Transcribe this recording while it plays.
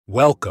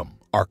Welcome,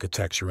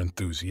 architecture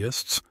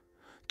enthusiasts.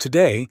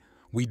 Today,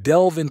 we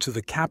delve into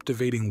the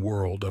captivating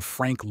world of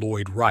Frank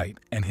Lloyd Wright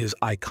and his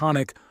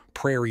iconic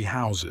prairie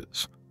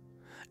houses.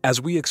 As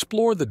we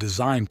explore the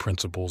design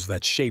principles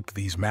that shaped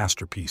these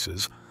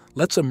masterpieces,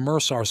 let's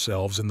immerse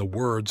ourselves in the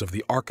words of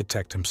the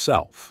architect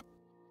himself.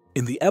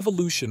 In the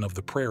evolution of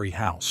the prairie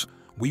house,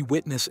 we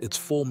witness its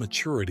full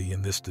maturity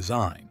in this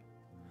design.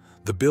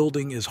 The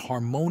building is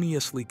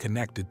harmoniously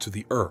connected to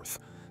the earth,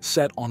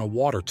 set on a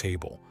water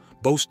table,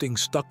 boasting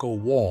stucco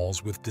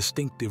walls with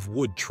distinctive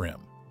wood trim.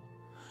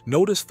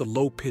 Notice the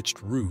low-pitched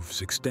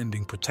roofs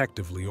extending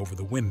protectively over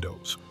the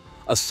windows,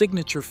 a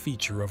signature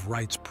feature of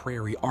Wright's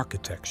prairie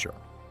architecture.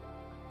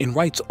 In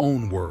Wright's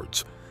own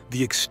words,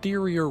 the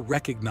exterior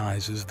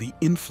recognizes the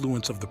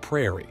influence of the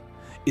prairie,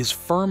 is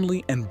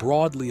firmly and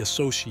broadly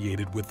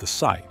associated with the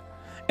site,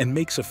 and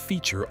makes a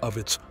feature of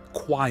its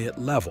quiet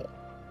level.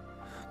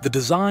 The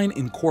design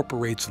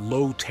incorporates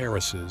low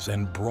terraces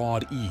and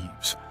broad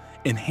eaves,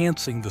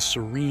 enhancing the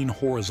serene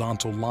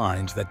horizontal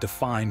lines that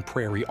define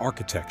prairie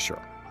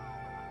architecture.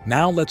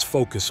 Now let's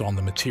focus on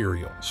the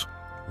materials.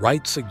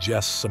 Wright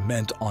suggests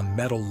cement on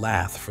metal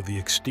lath for the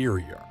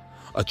exterior,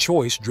 a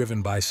choice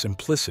driven by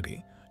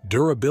simplicity,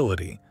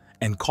 durability,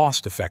 and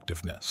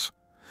cost-effectiveness.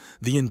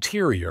 The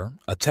interior,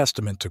 a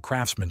testament to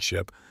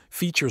craftsmanship,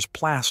 features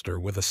plaster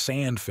with a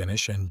sand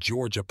finish and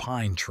Georgia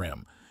pine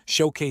trim,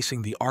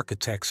 showcasing the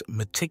architect's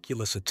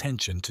meticulous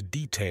attention to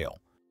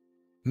detail.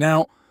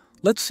 Now,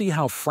 let's see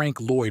how Frank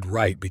Lloyd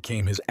Wright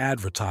became his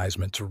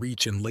advertisement to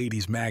reach in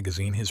ladies'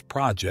 magazine his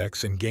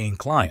projects and gain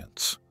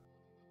clients.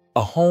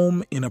 A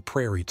home in a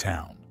prairie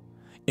town,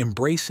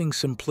 embracing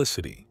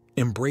simplicity,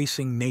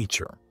 embracing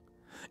nature.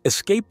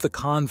 Escape the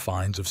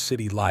confines of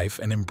city life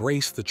and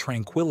embrace the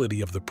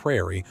tranquility of the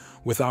prairie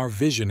with our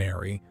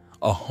visionary,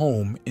 A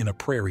Home in a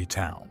Prairie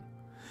Town.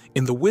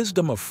 In the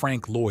wisdom of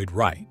Frank Lloyd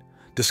Wright,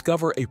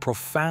 discover a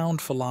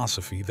profound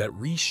philosophy that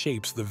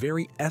reshapes the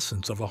very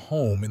essence of a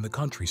home in the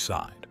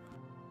countryside.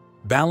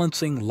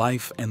 Balancing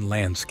life and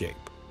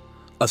landscape.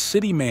 A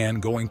city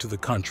man going to the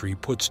country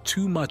puts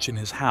too much in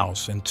his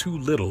house and too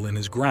little in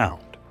his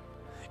ground.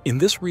 In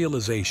this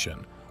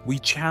realization, we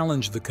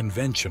challenge the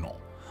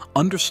conventional,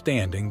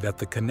 understanding that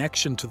the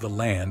connection to the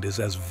land is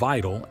as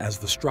vital as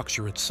the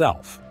structure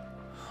itself.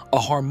 A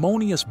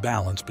harmonious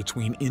balance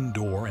between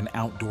indoor and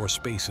outdoor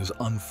spaces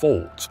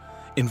unfolds,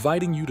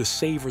 inviting you to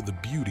savor the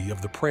beauty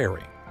of the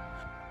prairie.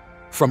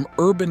 From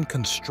urban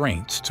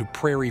constraints to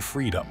prairie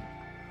freedom,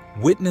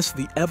 witness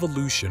the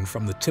evolution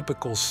from the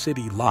typical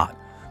city lot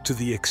to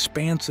the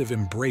expansive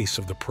embrace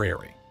of the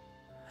prairie.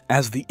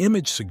 As the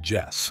image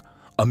suggests,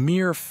 a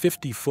mere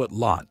 50-foot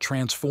lot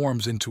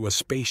transforms into a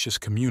spacious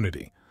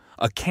community,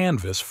 a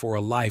canvas for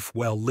a life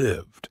well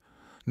lived.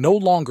 No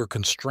longer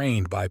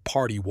constrained by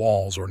party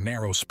walls or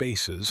narrow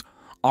spaces,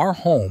 our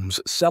homes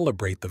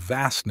celebrate the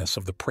vastness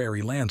of the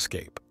prairie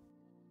landscape.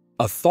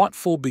 A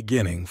thoughtful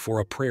beginning for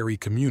a prairie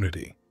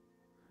community.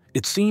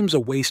 It seems a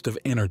waste of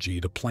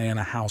energy to plan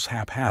a house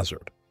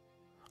haphazard.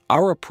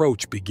 Our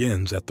approach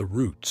begins at the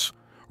roots,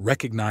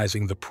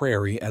 recognizing the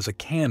prairie as a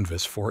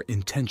canvas for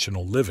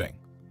intentional living.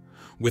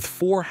 With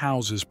 4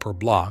 houses per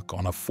block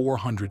on a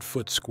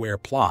 400-foot square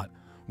plot,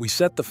 we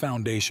set the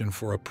foundation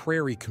for a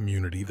prairie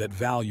community that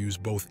values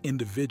both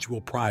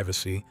individual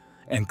privacy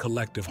and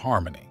collective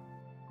harmony.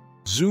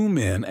 Zoom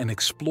in and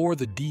explore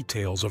the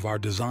details of our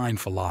design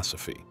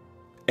philosophy.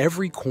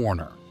 Every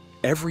corner,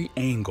 every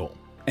angle,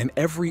 and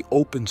every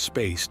open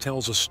space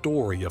tells a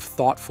story of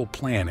thoughtful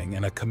planning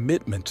and a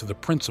commitment to the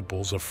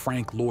principles of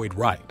Frank Lloyd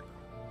Wright.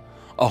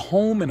 A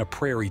home in a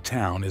prairie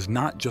town is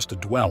not just a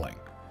dwelling.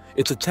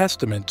 It's a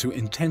testament to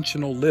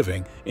intentional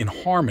living in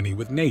harmony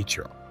with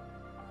nature.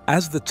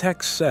 As the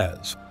text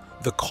says,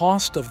 the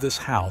cost of this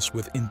house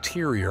with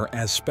interior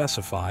as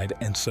specified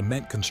and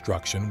cement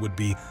construction would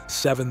be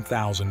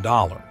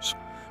 $7,000.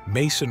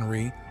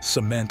 Masonry,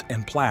 cement,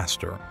 and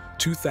plaster,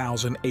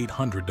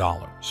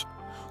 $2,800.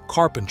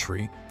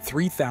 Carpentry,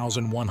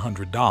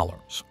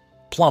 $3,100.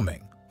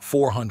 Plumbing,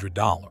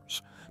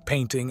 $400.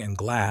 Painting and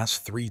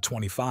glass,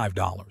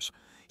 $325.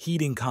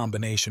 Heating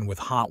combination with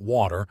hot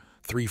water,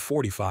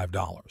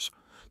 $345.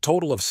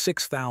 Total of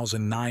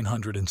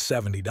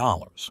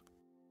 $6,970.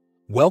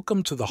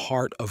 Welcome to the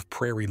heart of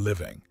prairie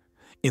living.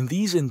 In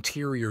these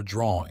interior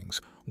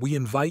drawings, we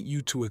invite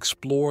you to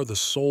explore the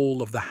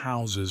soul of the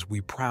houses we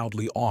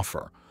proudly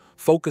offer,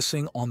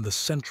 focusing on the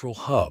central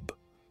hub,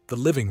 the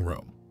living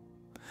room.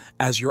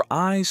 As your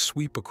eyes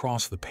sweep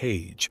across the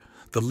page,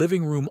 the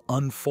living room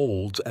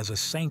unfolds as a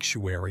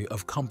sanctuary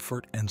of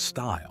comfort and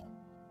style.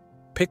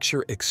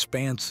 Picture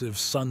expansive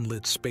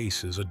sunlit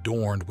spaces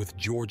adorned with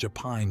Georgia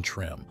pine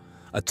trim,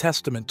 a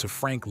testament to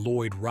Frank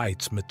Lloyd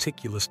Wright's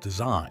meticulous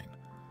design.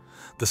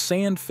 The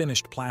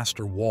sand-finished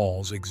plaster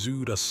walls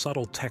exude a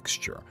subtle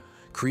texture,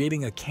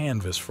 creating a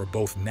canvas for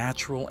both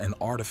natural and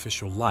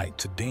artificial light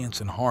to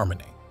dance in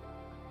harmony.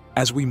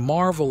 As we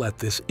marvel at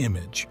this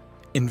image,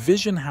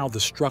 envision how the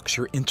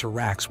structure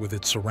interacts with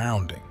its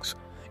surroundings,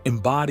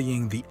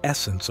 embodying the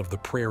essence of the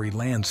prairie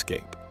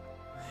landscape.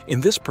 In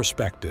this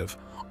perspective,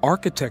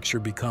 architecture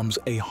becomes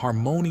a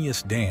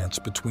harmonious dance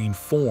between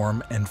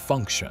form and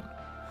function.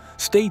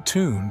 Stay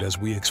tuned as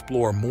we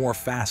explore more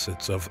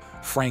facets of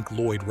Frank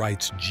Lloyd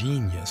Wright's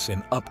genius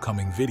in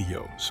upcoming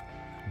videos.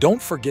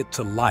 Don't forget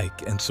to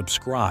like and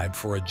subscribe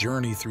for a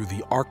journey through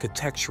the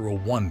architectural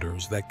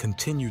wonders that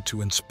continue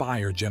to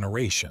inspire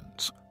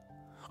generations.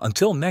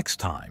 Until next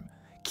time,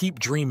 keep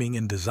dreaming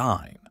in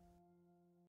design